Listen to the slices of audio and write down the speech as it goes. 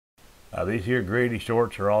These here Grady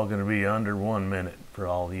shorts are all going to be under 1 minute for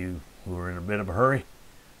all of you who are in a bit of a hurry.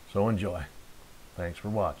 So enjoy. Thanks for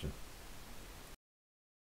watching.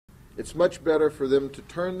 It's much better for them to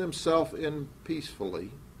turn themselves in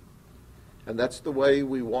peacefully, and that's the way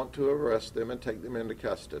we want to arrest them and take them into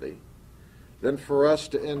custody, than for us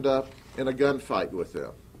to end up in a gunfight with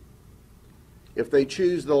them. If they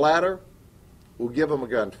choose the latter, we'll give them a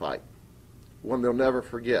gunfight, one they'll never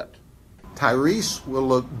forget. Tyrese will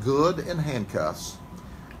look good in handcuffs,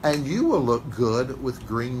 and you will look good with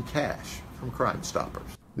green cash from Crime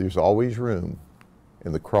Stoppers. There's always room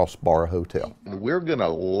in the Crossbar Hotel. We're going to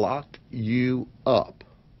lock you up.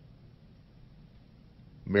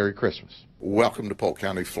 Merry Christmas. Welcome to Polk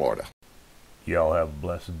County, Florida. Y'all have a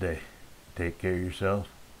blessed day. Take care of yourselves.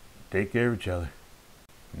 Take care of each other.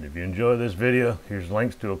 And if you enjoy this video, here's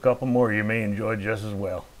links to a couple more you may enjoy just as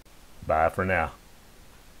well. Bye for now.